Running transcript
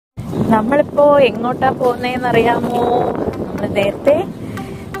നമ്മളിപ്പോ എങ്ങോട്ടാ പോകുന്നതെന്ന് അറിയാമോ? നമ്മൾ നേരത്തെ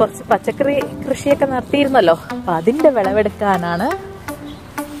കുറച്ച് പച്ചക്കറി കൃഷിയൊക്കെ നടത്തിയിരുന്നല്ലോ, അപ്പൊ അതിന്റെ വിളവെടുക്കാനാണ്.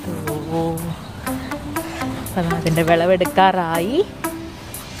 അതിന്റെ വിളവെടുക്കാറായി.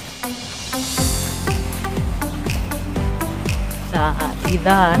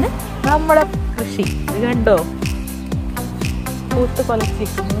 ഇതാണ് നമ്മുടെ കൃഷി. ഇത് കണ്ടോ, പൂത്ത്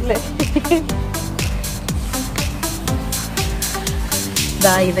കൊലച്ചിരിക്കുന്നു അല്ലേ?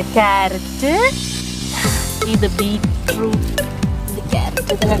 ഇത് ക്യാരറ്റ്, ഇത് ബീറ്റ്റൂട്ട്, ഇത്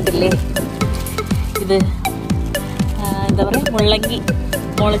ക്യാരറ്റ്, ഇത് കണ്ടില്ലേ? ഇത് എന്താ പറയാ, മുള്ളങ്കി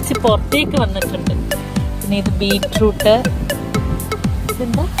മുളച്ച് പുറത്തേക്ക് വന്നിട്ടുണ്ട്. പിന്നെ ഇത് ബീറ്റ്റൂട്ട്,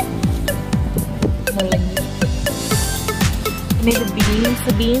 ഇതെന്താ മുള്ളങ്കി. പിന്നെ ഇത്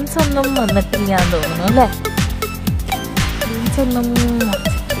ബീൻസ് ഒന്നും വന്നിട്ടില്ല എന്ന് തോന്നുന്നു അല്ലേ? ബീൻസ് ഒന്നും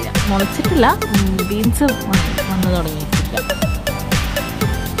മുളച്ചിട്ടില്ല. ബീൻസ് വന്നു തുടങ്ങിയിട്ടില്ല.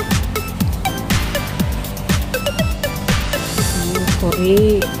 കുറേ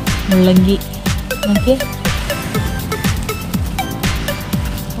മുള്ളങ്കി നോക്കിയേ,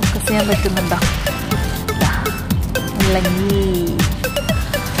 ഫോക്കസ് ചെയ്യാൻ പറ്റുന്നുണ്ടോ? മുള്ളങ്കി.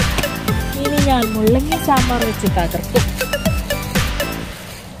 ഇനി ഞാൻ മുള്ളങ്കി സാമ്പാർ വെച്ച് തകർക്കും.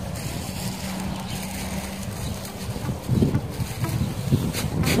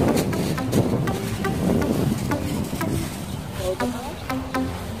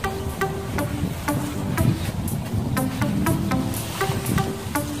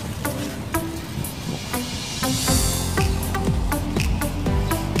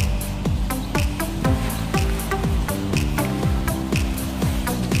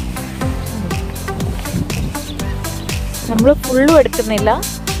 നമ്മൾ ഫുള്ളും എടുക്കുന്നില്ല,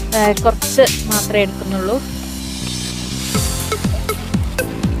 കുറച്ച് മാത്രമേ എടുക്കുന്നുള്ളൂ.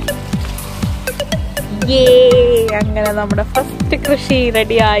 അങ്ങനെ നമ്മുടെ ഫസ്റ്റ് കൃഷി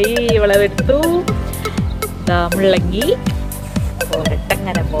റെഡിയായി, വിളവെടുത്തു. മുള്ളങ്കി പോരട്ടെ,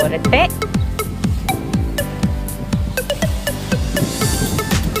 അങ്ങനെ പോരട്ടെ.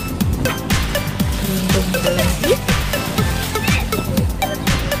 വീണ്ടും മുള്ളങ്കി.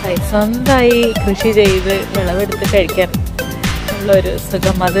 സ്വന്തമായി കൃഷി ചെയ്ത് വിളവെടുത്ത് കഴിക്കാൻ ഉള്ളൊരു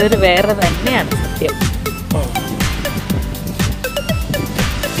സുഖം, അതൊരു വേറെ തന്നെയാണ് സത്യം.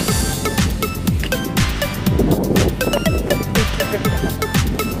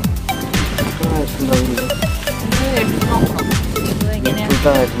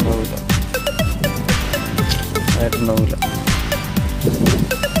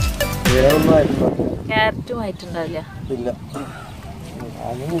 ക്യാരറ്റും ആയിട്ടുണ്ടാവില്ല.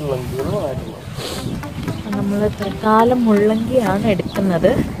 നമ്മൾ തൽക്കാലം മുള്ളങ്കിയാണ്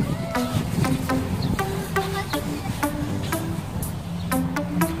എടുക്കുന്നത്.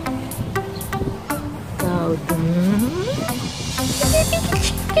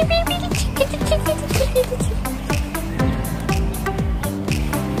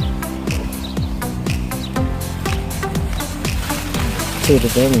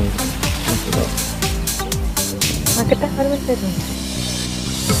 നോക്കട്ടെ, ഒരു മിനിറ്റ്.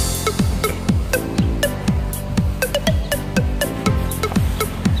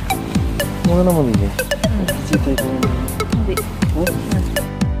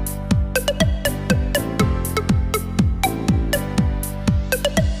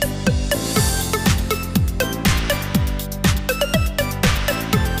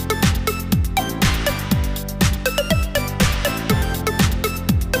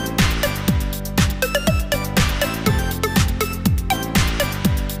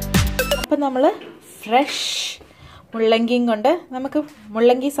 അപ്പം നമ്മൾ ഫ്രഷ് മുള്ളങ്കിയും കൊണ്ട് നമുക്ക്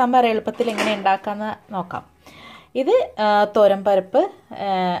മുള്ളങ്കി സാമ്പാർ എളുപ്പത്തിൽ എങ്ങനെ ഉണ്ടാക്കാമെന്ന് നോക്കാം. ഇത് തോരൻപരിപ്പ്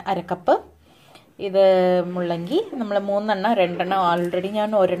 1/2 കപ്പ്. ഇത് മുള്ളങ്കി നമ്മൾ 3 2 ഓൾറെഡി ഞാൻ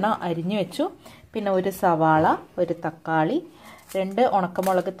 1 അരിഞ്ഞു വെച്ചു. പിന്നെ ഒരു സവാള, ഒരു തക്കാളി, 2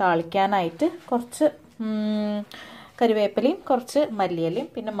 ഉണക്കമുളക് താളിക്കാനായിട്ട്, കുറച്ച് കരിവേപ്പിലയും, കുറച്ച് മല്ലിയിലയും,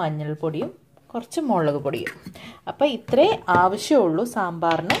 പിന്നെ മഞ്ഞൾപ്പൊടിയും, കുറച്ച് മുളക് പൊടിയും. അപ്പോൾ ഇത്രേ ആവശ്യമുള്ളൂ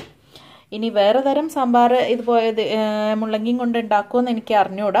സാമ്പാറിന്. ഇനി വേറെ തരം സാമ്പാർ ഇതുപോലെ മുള്ളങ്കിയും കൊണ്ട് ഉണ്ടാക്കുമെന്ന് എനിക്ക്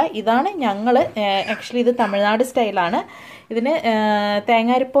അറിഞ്ഞുകൂടാ. ഇതാണ് ഞങ്ങൾ ആക്ച്വലി ഇത് തമിഴ്നാട് സ്റ്റൈലാണ്. ഇതിന്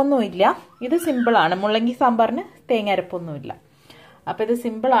തേങ്ങാരപ്പൊന്നും ഇല്ല. ഇത് സിമ്പിളാണ്. മുള്ളങ്കി സാമ്പാറിന് തേങ്ങാരപ്പൊന്നുമില്ല. അപ്പോൾ ഇത്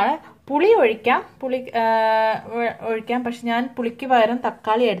സിമ്പിളാണ്. പുളി ഒഴിക്കാം, പക്ഷെ ഞാൻ പുളിക്ക് പകരം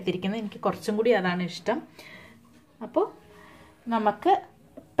തക്കാളി എടുത്തിരിക്കുന്നത്. എനിക്ക് കുറച്ചും കൂടി അതാണ് ഇഷ്ടം. അപ്പോൾ നമുക്ക്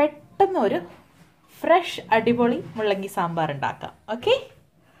പെട്ടെന്നൊരു ഫ്രഷ് അടിപൊളി മുള്ളങ്കി സാമ്പാർ ഉണ്ടാക്കാം. ഓക്കെ,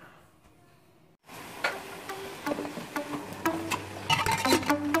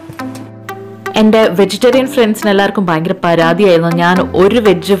 എൻ്റെ വെജിറ്റേറിയൻ ഫ്രണ്ട്സിന് എല്ലാവർക്കും ഭയങ്കര പരാതിയായിരുന്നു ഞാൻ ഒരു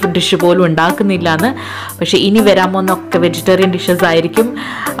വെജ് ഡിഷ് പോലും ഉണ്ടാക്കുന്നില്ല എന്ന്. പക്ഷേ ഇനി വരാൻ പോകുന്നൊക്കെ വെജിറ്റേറിയൻ ഡിഷസ് ആയിരിക്കും.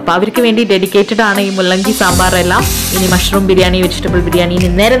 അപ്പോൾ അവർക്ക് വേണ്ടി ഡെഡിക്കേറ്റഡ് ആണ് ഈ മുള്ളങ്കി സാമ്പാറെല്ലാം. ഇനി മഷ്റൂം ബിരിയാണി, വെജിറ്റബിൾ ബിരിയാണി, ഇനി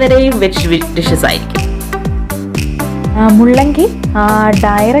നേരെ വെജ് ഡിഷസ് ആയിരിക്കും. മുള്ളങ്കി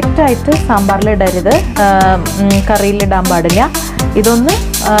ഡയറക്റ്റായിട്ട് സാമ്പാറിലിടരുത്, കറിയിലിടാൻ പാടില്ല. ഇതൊന്ന്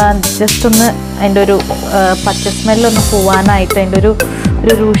ജസ്റ്റ് ഒന്ന് അതിൻ്റെ ഒരു പച്ച സ്മെല്ലൊന്ന് പോവാനായിട്ട്, അതിൻ്റെ ഒരു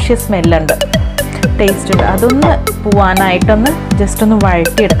റൂഷ്യ സ്മെല്ലുണ്ട്, ടേസ്റ്റ് ഉണ്ട്, അതൊന്ന് പോവാനായിട്ടൊന്ന് ജസ്റ്റ് ഒന്ന്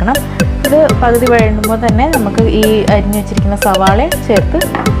വഴറ്റിയെടുക്കണം. ഇത് പകുതി വഴണ്ടുമ്പോൾ തന്നെ നമുക്ക് ഈ അരിഞ്ഞു വെച്ചിരിക്കുന്ന സവാള ചേർത്ത്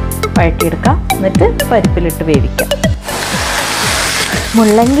വഴറ്റിയെടുക്കാം. എന്നിട്ട് പരിപ്പിലിട്ട് വേവിക്കാം.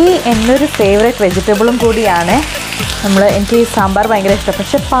 മുള്ളങ്കി എൻ്റെ ഒരു ഫേവറേറ്റ് വെജിറ്റബിളും കൂടിയാണ്. എനിക്ക് ഈ സാമ്പാർ ഭയങ്കര ഇഷ്ടം.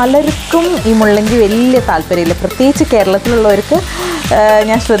 പക്ഷെ പലർക്കും ഈ മുള്ളങ്കി വലിയ താല്പര്യമില്ല, പ്രത്യേകിച്ച് കേരളത്തിലുള്ളവർക്ക്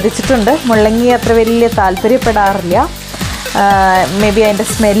ഞാൻ ശ്രദ്ധിച്ചിട്ടുണ്ട്. മുള്ളങ്കി അത്ര വലിയ താല്പര്യപ്പെടാറില്ല. മേ ബി അതിൻ്റെ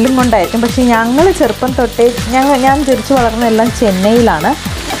സ്മെല്ലും കൊണ്ടായിരിക്കും. പക്ഷേ ഞങ്ങൾ ചെറുപ്പം തൊട്ടേ ഞാൻ ജനിച്ചു വളർന്നതെല്ലാം ചെന്നൈയിലാണ്.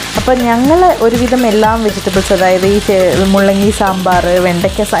 അപ്പോൾ ഞങ്ങൾ ഒരുവിധം എല്ലാം വെജിറ്റബിൾസ്, അതായത് ഈ മുള്ളങ്കി സാമ്പാർ,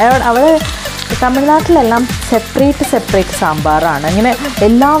 വെണ്ടയ്ക്ക, അവിടെ തമിഴ്നാട്ടിലെല്ലാം സെപ്പറേറ്റ് സാമ്പാറാണ്. ഇങ്ങനെ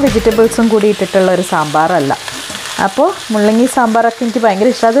എല്ലാ വെജിറ്റബിൾസും കൂടി ഇട്ടിട്ടുള്ള ഒരു സാമ്പാറല്ല. അപ്പോൾ മുള്ളങ്കി സാമ്പാറൊക്കെ എനിക്ക് ഭയങ്കര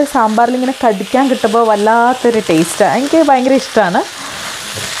ഇഷ്ടമാണ്. അത് സാമ്പാറിൽ ഇങ്ങനെ കടിക്കാൻ കിട്ടുമ്പോൾ വല്ലാത്തൊരു ടേസ്റ്റാണ്, എനിക്ക് ഭയങ്കര ഇഷ്ടമാണ്.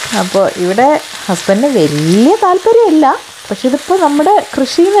 അപ്പോൾ ഇവിടെ ഹസ്ബൻഡിന് വലിയ താല്പര്യമില്ല. പക്ഷെ ഇതിപ്പോൾ നമ്മുടെ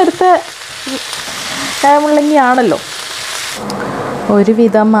കൃഷിയിൽ നിന്നെടുത്ത മുള്ളങ്കിയാണല്ലോ.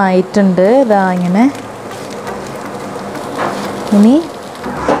 ഒരുവിധമായിട്ടുണ്ട്. ഇതാ ഇങ്ങനെ. ഇനി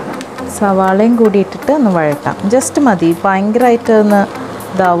സവാളയും കൂടി ഇട്ടിട്ട് ഒന്ന് വഴട്ടാം. ജസ്റ്റ് മതി, ഭയങ്കരമായിട്ട് ഒന്ന്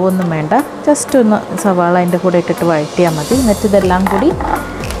ഇതാവൊന്നും വേണ്ട. ജസ്റ്റ് ഒന്ന് സവാള അതിൻ്റെ കൂടെ ഇട്ടിട്ട് വഴറ്റിയാൽ മതി. എന്നിട്ട് ഇതെല്ലാം കൂടി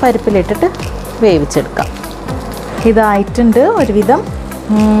പരിപ്പിലിട്ടിട്ട് വേവിച്ചെടുക്കാം. ഇതായിട്ടുണ്ട് ഒരുവിധം.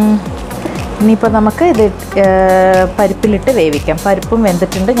 ഇനിയിപ്പോൾ നമുക്ക് ഇത് പരിപ്പിലിട്ട് വേവിക്കാം. പരിപ്പും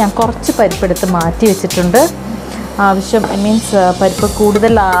വെന്തിട്ടുണ്ട്. ഞാൻ കുറച്ച് പരിപ്പെടുത്ത് മാറ്റി വെച്ചിട്ടുണ്ട്. ആവശ്യം മീൻസ് പരിപ്പ്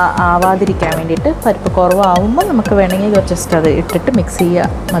കൂടുതൽ ആവാതിരിക്കാൻ വേണ്ടിയിട്ട്. പരിപ്പ് കുറവാകുമ്പോൾ നമുക്ക് വേണമെങ്കിൽ ജസ്റ്റ് അത് ഇട്ടിട്ട് മിക്സ് ചെയ്യാൻ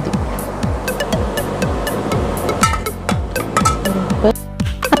മതി.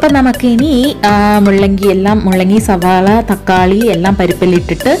 അപ്പം നമുക്കിനി മുള്ളങ്കി, സവാള, തക്കാളി എല്ലാം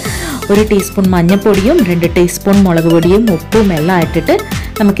പരിപ്പിലിട്ടിട്ട് 1 ടീസ്പൂൺ മഞ്ഞൾപ്പൊടിയും 2 ടീസ്പൂൺ മുളക് പൊടിയും ഉപ്പും എല്ലാം ഇട്ടിട്ട്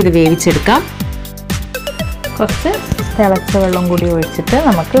നമുക്കിത് വേവിച്ചെടുക്കാം. കുറച്ച് തിളച്ച വെള്ളം കൂടി ഒഴിച്ചിട്ട്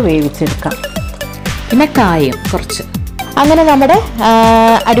നമുക്ക് വേവിച്ചെടുക്കാം. പിന്നെ കായം കുറച്ച്. അങ്ങനെ നമ്മുടെ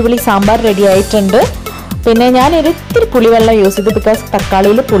അടിപൊളി സാമ്പാർ റെഡി ആയിട്ടുണ്ട്. പിന്നെ ഞാൻ ഒരിത്തിരി പുളിവെള്ളം യൂസ് ചെയ്തു, ബിക്കോസ്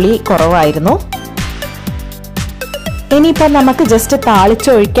തക്കാളിയിൽ പുളി കുറവായിരുന്നു. ഇനിയിപ്പോൾ നമുക്ക് ജസ്റ്റ്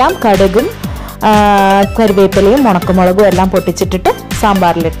താളിച്ചൊഴിക്കാം. കടുകും കറിവേപ്പിലയും ഉണക്കമുളകും എല്ലാം പൊട്ടിച്ചിട്ടിട്ട്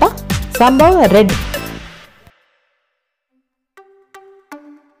സാമ്പാറിലിട്ട സംഭവം റെഡി.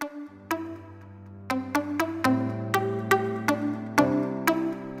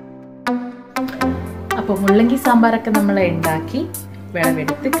 അപ്പോൾ മുള്ളങ്കി സാമ്പാറൊക്കെ നമ്മൾ ഉണ്ടാക്കി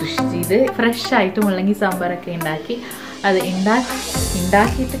വിളവെടുത്ത് കൃഷി ചെയ്ത് ഫ്രഷായിട്ട് മുള്ളങ്കി സാമ്പാറൊക്കെ ഉണ്ടാക്കി അത്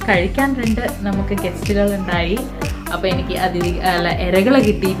ഉണ്ടാക്കിയിട്ട് കഴിക്കാൻ 2 നമുക്ക് ഗസ്റ്റുകൾ ഉണ്ടായി. അപ്പോൾ എനിക്ക് ഇരകളെ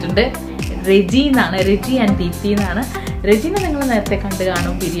കിട്ടിയിട്ടുണ്ട്. റെജി ആൻഡ് ദീപ്തി എന്നാണ്. റെജിനെ നിങ്ങൾ നേരത്തെ കണ്ടു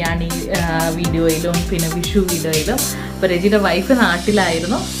കാണും ബിരിയാണി വീഡിയോയിലും പിന്നെ വിഷു വീഡിയോയിലും. അപ്പോൾ റെജിയുടെ വൈഫ്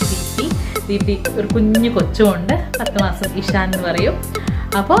നാട്ടിലായിരുന്നു. ദീപ്തി ഒരു കുഞ്ഞു കൊച്ചുമുണ്ട്, 10 മാസം, ഇഷാൻ എന്ന് പറയും.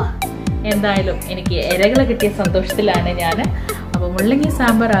 അപ്പോൾ എന്തായാലും എനിക്ക് ഇരകളെ കിട്ടിയ സന്തോഷത്തിലാണ് ഞാൻ. അപ്പോൾ മുള്ളങ്കി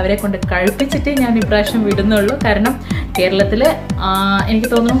സാമ്പാർ അവരെ കൊണ്ട് കഴിപ്പിച്ചിട്ടേ ഞാൻ ഇപ്രാവശ്യം വിടുന്നുള്ളൂ. കാരണം കേരളത്തിൽ എനിക്ക്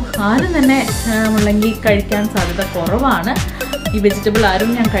തോന്നുന്നു ആരും തന്നെ മുള്ളങ്കി കഴിക്കാൻ സാധ്യത കുറവാണ്. ഈ വെജിറ്റബിൾ ആരും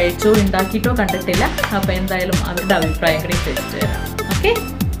ഞാൻ കഴിച്ചോ ഉണ്ടാക്കിയിട്ടോ കണ്ടിട്ടില്ല. അപ്പോൾ എന്തായാലും അവരുടെ അഭിപ്രായം കൂടി ചോദിച്ചു തരാം. ഓക്കെ,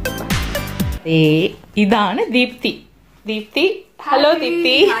 ഇതാണ് ദീപ്തി. ഹലോ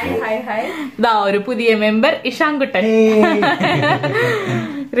ദീപ്തി. ഇതാ ഒരു പുതിയ മെമ്പർ ഇഷാൻകുട്ടൻ.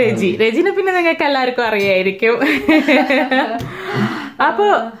 റെജിനെ പിന്നെ നിങ്ങൾക്ക് എല്ലാവർക്കും അറിയായിരിക്കും. അപ്പൊ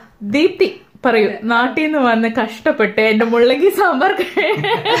ദീപ്തി പറയൂ, നാട്ടിൽ നിന്ന് വന്ന് കഷ്ടപ്പെട്ട് എന്റെ മുള്ളങ്കി സാമ്പാർ.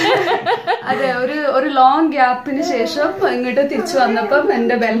 അതെ, ഒരു ലോങ് ഗ്യാപ്പിന് ശേഷം ഇങ്ങോട്ട് തിരിച്ചു വന്നപ്പം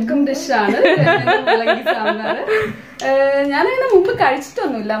എന്റെ വെൽക്കം ഡിഷാണ് മുള്ളങ്കി സാമ്പാർ. ഞാനങ്ങനെ മുമ്പ്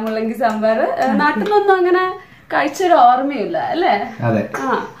കഴിച്ചിട്ടൊന്നുമില്ല മുള്ളങ്കി സാമ്പാർ. നാട്ടിൽ നിന്നൊന്നും അങ്ങനെ കഴിച്ചൊരു ഓർമ്മയില്ല അല്ലേ?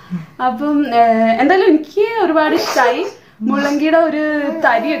 അപ്പം എന്തായാലും എനിക്ക് ഒരുപാട് ഇഷ്ടമായി. മുള്ളങ്കിയുടെ ഒരു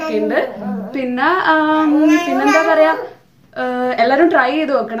തരിയൊക്കെ ഉണ്ട്. പിന്നെന്താ പറയാ, എല്ലാരും ട്രൈ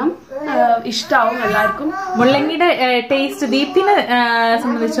ചെയ്ത് നോക്കണം, ഇഷ്ടാവും എല്ലാവർക്കും. മുള്ളങ്കിയുടെ ടേസ്റ്റ് ദീപ്തിനെ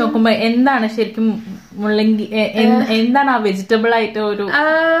സംബന്ധിച്ച് നോക്കുമ്പോ എന്താണ് ശരിക്കും മുള്ളങ്കി എന്താണ് ആ വെജിറ്റബിൾ ആയിട്ട് ഒരു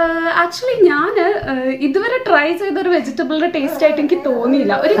ആക്ച്വലി ഞാന് ഇതുവരെ ട്രൈ ചെയ്ത ഒരു വെജിറ്റബിളിന്റെ ടേസ്റ്റ് ആയിട്ട് എനിക്ക്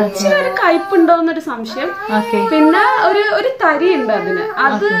തോന്നിയില്ല. ഒരു ഇച്ചിരി ഒരു കയ്പുണ്ടോ എന്നൊരു സംശയം. പിന്നെ ഒരു തരി ഉണ്ട് അതിന്,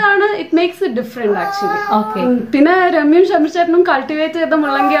 അതാണ് it makes it different actually. പിന്നെ രമ്യയും ഷമീർ ചേട്ടനും കൾട്ടിവേറ്റ് ചെയ്ത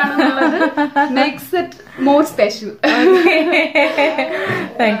മുള്ളങ്കിയാണെന്നുള്ളത് makes it more special.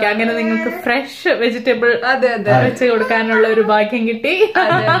 Thank you. അങ്ങനെ നിങ്ങൾക്ക് ഫ്രഷ് വെജിറ്റബിൾ വെച്ച് കൊടുക്കാനുള്ള ഒരു ഭാഗ്യം കിട്ടി.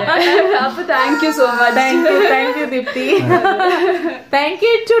 അപ്പൊ thank you so much. Thank you Deepthi. Thank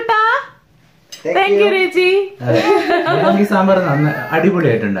you ചൂട്ടാ. Thank you Reji. മുള്ളങ്കി sambar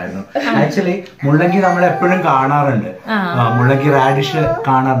അടിപൊളിയായിട്ടുണ്ടായിരുന്നു. Actually മുള്ളങ്കി നമ്മൾ എപ്പോഴും കാണാറുണ്ട്, മുള്ളങ്കി റാഡിഷ്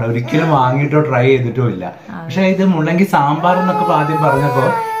കാണാറുണ്ട്, ഒരിക്കലും വാങ്ങിയിട്ടോ ട്രൈ ചെയ്തിട്ടോ ഇല്ല. പക്ഷെ ഇത് മുള്ളങ്കി സാമ്പാർ എന്നൊക്കെ ആദ്യം പറഞ്ഞപ്പോ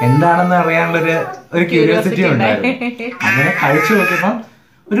എന്താണെന്ന് അറിയാനുള്ള ഒരു ക്യൂരിയോസിറ്റി ഉണ്ടായിരുന്നു. അങ്ങനെ കഴിച്ചു നോക്കിയപ്പോ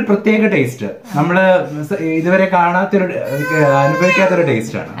ഒരു പ്രത്യേക ടേസ്റ്റ്, നമ്മള് ഇതുവരെ കാണാത്തൊരു അനുഭവിക്കാത്തൊരു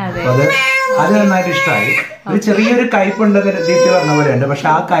ടേസ്റ്റ് ആണ്. അപ്പൊ അത് നന്നായിട്ട് ഇഷ്ടമായി. ഒരു ചെറിയൊരു കയ്പുണ്ടെന്ന് ദീപ്തി പറഞ്ഞ പോലെ ഉണ്ട്. പക്ഷെ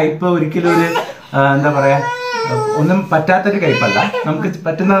ആ കയ്പ് ഒരിക്കലും ഒരു എന്താ പറയാ ഒന്നും പറ്റാത്തൊരു കയ്പല്ല, നമുക്ക്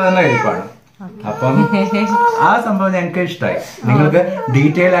പറ്റുന്നത് തന്നെ കയ്പാണ്. അപ്പം ആ സംഭവം ഞങ്ങൾക്ക് ഇഷ്ടമായി. നിങ്ങൾക്ക്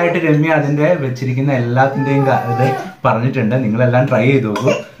ഡീറ്റെയിൽ ആയിട്ട് രമ്യ അതിന്റെ വെച്ചിരിക്കുന്ന എല്ലാത്തിന്റെയും ഇത് പറഞ്ഞിട്ടുണ്ട്. നിങ്ങളെല്ലാം ട്രൈ ചെയ്ത്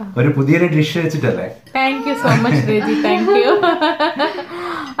നോക്കൂ. ഒരു പുതിയൊരു dish വെച്ചിട്ടല്ലേ. Thank you so much Reji. Thank you.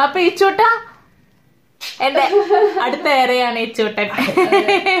 അപ്പൊ ഇച്ചൂട്ട എന്റെ അടുത്ത ഏറെയാണ് ഇച്ചൂട്ടൻ.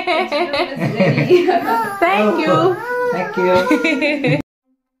 Thank you.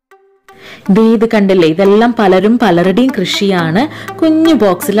 ഇത് കണ്ടില്ലേ, ഇതെല്ലാം പലരുടെയും കൃഷിയാണ്. കുഞ്ഞു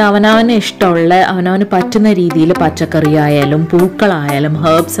ബോക്സിൽ അവനവന് ഇഷ്ടമുള്ള അവനവന് പറ്റുന്ന രീതിയിൽ പച്ചക്കറി ആയാലും പൂക്കളായാലും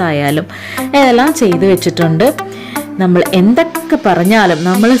ഹെർബ്സ് ആയാലും ഇതെല്ലാം ചെയ്തു വെച്ചിട്ടുണ്ട്. നമ്മൾ എന്തൊക്കെ പറഞ്ഞാലും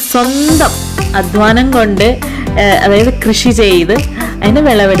നമ്മൾ സ്വന്തം അധ്വാനം കൊണ്ട്, അതായത് കൃഷി ചെയ്ത് അതിന്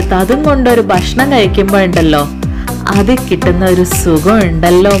വിളവെടുത്ത് അതും കൊണ്ടൊരു ഭക്ഷണം കഴിക്കുമ്പോൾ ഉണ്ടല്ലോ, അത് കിട്ടുന്ന ഒരു സുഖം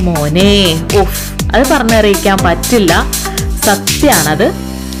ഉണ്ടല്ലോ മോനെ. ഓഫ്, അത് പറഞ്ഞറിയിക്കാൻ പറ്റില്ല, സത്യമാണത്.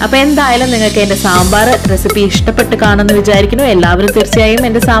 അപ്പൊ എന്തായാലും നിങ്ങൾക്ക് എന്റെ സാമ്പാർ റെസിപ്പി ഇഷ്ടപ്പെട്ട് കാണുമെന്ന് വിചാരിക്കുന്നു. എല്ലാവരും തീർച്ചയായും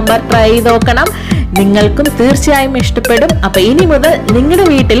എന്റെ സാമ്പാർ ട്രൈ ചെയ്ത് നോക്കണം. നിങ്ങൾക്കും തീർച്ചയായും ഇഷ്ടപ്പെടും. അപ്പൊ ഇനി മുതൽ നിങ്ങളുടെ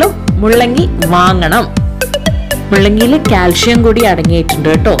വീട്ടിലും മുള്ളങ്കി വാങ്ങണം. മുള്ളങ്കിയിൽ കാൽഷ്യം കൂടി അടങ്ങിയിട്ടുണ്ട്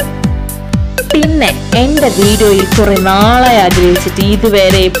കേട്ടോ. പിന്നെ എന്റെ വീഡിയോയിൽ കുറെ നാളായി ആഗ്രഹിച്ചിട്ട്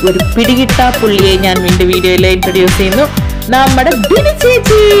ഇതുവരെ ഒരു പിടികിട്ടാ പുള്ളിയെ ഞാൻ എന്റെ വീഡിയോയിൽ ഇൻട്രൊഡ്യൂസ് ചെയ്യുന്നു. നമ്മുടെ ബിനി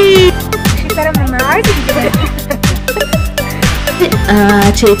ചേച്ചി.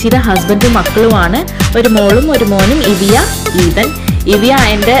 ചേച്ചിയുടെ ഹസ്ബൻഡും മക്കളുമാണ്. ഒരു മോളും ഒരു മോനും. ഇവിയ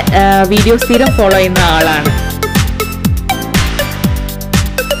എന്റെ വീഡിയോ സ്ഥിരം ഫോളോ ചെയ്യുന്ന ആളാണ്.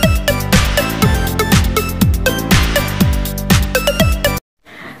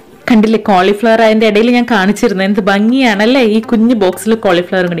 കണ്ടില്ലേ, കോളിഫ്ലവർ അതിന്റെ ഇടയിൽ ഞാൻ കാണിച്ചിരുന്നു. എന്ത് ഭംഗിയാണല്ലേ ഈ കുഞ്ഞു ബോക്സിൽ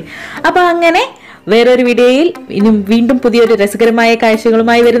കോളിഫ്ലവർ കൂടി. അപ്പൊ അങ്ങനെ വേറൊരു വീഡിയോയിൽ ഇനി വീണ്ടും പുതിയൊരു രസകരമായ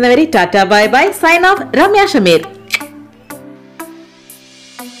കാഴ്ചകളുമായി വരുന്നവരെ tata bye bye. Sign of. Ramya Shameer.